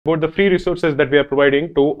about the free resources that we are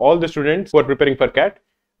providing to all the students who are preparing for CAT.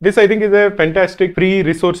 This I think is a fantastic free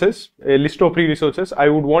resources, a list of free resources. I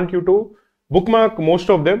would want you to bookmark most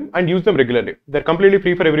of them and use them regularly. They're completely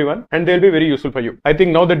free for everyone and they'll be very useful for you. I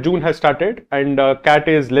think now that June has started and CAT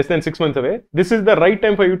is less than 6 months away, this is the right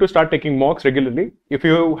time for you to start taking mocks regularly. If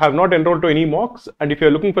you have not enrolled to any mocks and if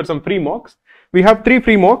you're looking for some free mocks, we have 3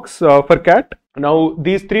 free mocks for CAT. Now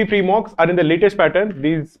these 3 free mocks are in the latest pattern.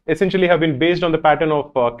 These essentially have been based on the pattern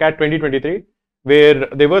of CAT 2023, where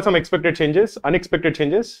there were some expected changes, unexpected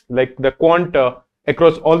changes, like the quant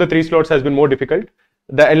across all the 3 slots has been more difficult.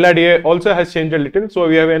 The LRDA also has changed a little, so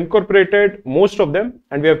we have incorporated most of them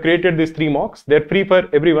and we have created these 3 mocks. They're free for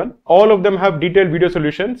everyone. All of them have detailed video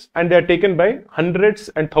solutions and they are taken by hundreds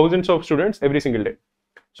and thousands of students every single day.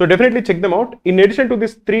 So definitely check them out. In addition to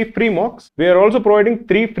these 3 free mocks, we are also providing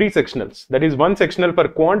 3 free sectionals. That is 1 sectional for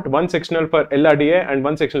quant, 1 sectional for LRDA and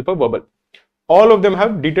 1 sectional for verbal. All of them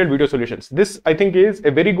have detailed video solutions. This I think is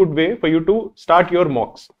a very good way for you to start your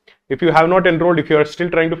mocks. If you have not enrolled, if you are still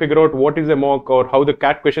trying to figure out what is a mock or how the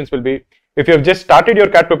CAT questions will be, if you have just started your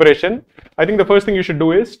CAT preparation, I think the first thing you should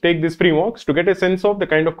do is take these free mocks to get a sense of the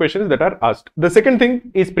kind of questions that are asked. The second thing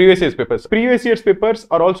is previous year's papers. Previous year's papers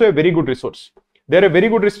are also a very good resource. They're a very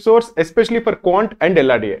good resource, especially for quant and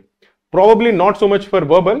LRDA. Probably not so much for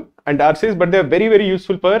verbal and RCs, but they're very, very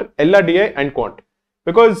useful for LRDA and quant.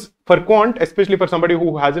 Because for quant, especially for somebody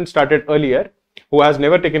who hasn't started earlier, who has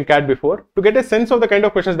never taken CAT before, to get a sense of the kind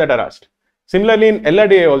of questions that are asked. Similarly, in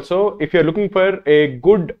LRDA also, if you're looking for a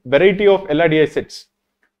good variety of LRDA sets,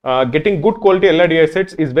 getting good quality LRDA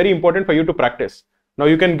sets is very important for you to practice. Now,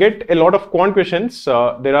 you can get a lot of quant questions.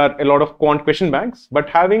 There are a lot of quant question banks, but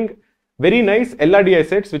having very nice LRDA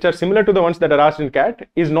sets, which are similar to the ones that are asked in CAT,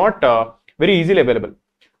 is not very easily available.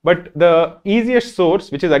 But the easiest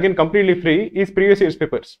source, which is again completely free, is previous year's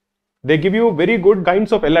papers. They give you very good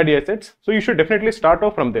kinds of LRDA sets, so you should definitely start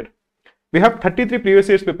off from there. We have 33 previous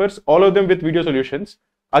year's papers, all of them with video solutions,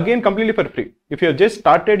 again completely for free. If you have just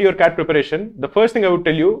started your CAT preparation, the first thing I would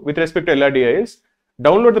tell you with respect to LRDA is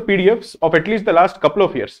download the PDFs of at least the last couple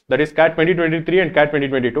of years, that is CAT 2023 and CAT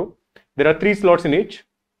 2022. There are 3 slots in each.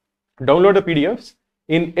 Download the PDFs.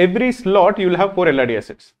 In every slot, you will have 4 LRDA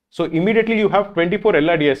sets. So immediately you have 24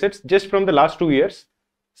 LRDA sets just from the last 2 years.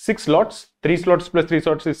 6 slots, 3 slots plus 3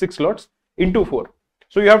 slots is 6 slots into 4.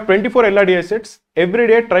 So you have 24 LRDA sets. Every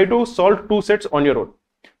day try to solve 2 sets on your own.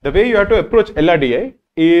 The way you have to approach LRDA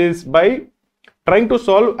is by trying to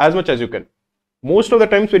solve as much as you can. Most of the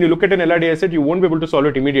times when you look at an LRDA set, you won't be able to solve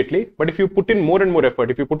it immediately. But if you put in more and more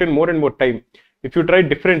effort, if you put in more and more time, if you try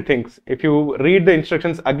different things, if you read the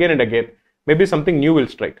instructions again and again, maybe something new will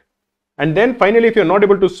strike. And then finally, if you're not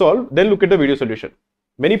able to solve, then look at the video solution.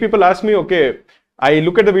 Many people ask me, okay, I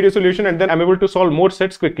look at the video solution and then I'm able to solve more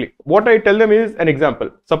sets quickly. What I tell them is an example.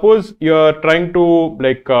 Suppose you're trying to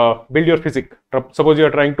build your physique. Suppose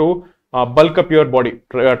you're trying to bulk up your body,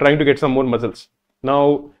 trying to get some more muscles.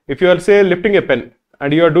 Now, if you are say lifting a pen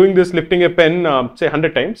and you are doing this lifting a pen say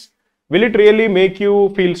 100 times, will it really make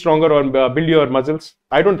you feel stronger or build your muscles?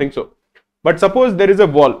 I don't think so. But suppose there is a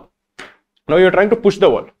wall. Now you're trying to push the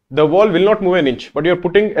wall. The wall will not move an inch, but you're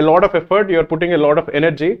putting a lot of effort, you're putting a lot of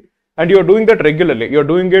energy, and you're doing that regularly. You're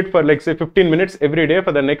doing it for like say 15 minutes every day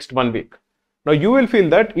for the next 1 week. Now you will feel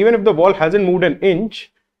that even if the wall hasn't moved an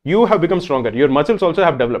inch, you have become stronger. Your muscles also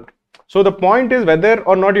have developed. So the point is whether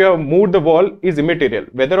or not you have moved the wall is immaterial.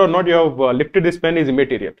 Whether or not you have lifted this pen is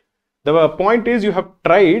immaterial. The point is you have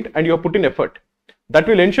tried and you have put in effort. That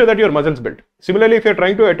will ensure that your muscles build. Similarly, if you're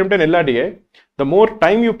trying to attempt an LRDA, the more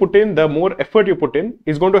time you put in, the more effort you put in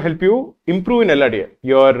is going to help you improve in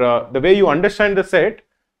LRDA. The way you understand the set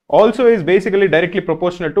also is basically directly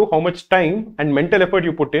proportional to how much time and mental effort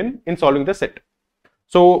you put in solving the set.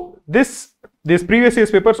 So these previous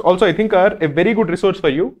year's papers also I think are a very good resource for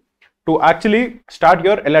you to actually start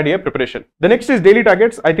your LRDA preparation. The next is daily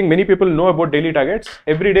targets. I think many people know about daily targets.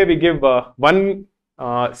 Every day we give 1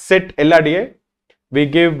 set LRDA. We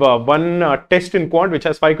give 1 test in quant which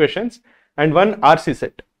has 5 questions and 1 RC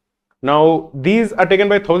set. Now these are taken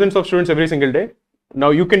by thousands of students every single day. Now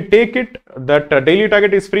you can take it that daily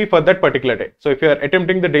target is free for that particular day. So if you are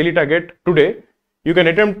attempting the daily target today, you can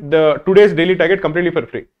attempt today's daily target completely for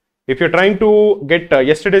free. If you're trying to get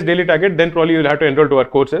yesterday's daily target, then probably you'll have to enroll to our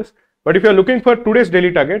courses. But if you're looking for today's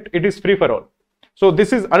daily target, it is free for all. So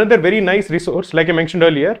this is another very nice resource. Like I mentioned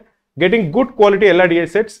earlier, getting good quality LRDA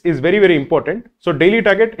sets is very, very important. So daily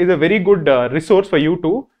target is a very good resource for you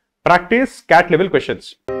to practice CAT level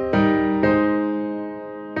questions.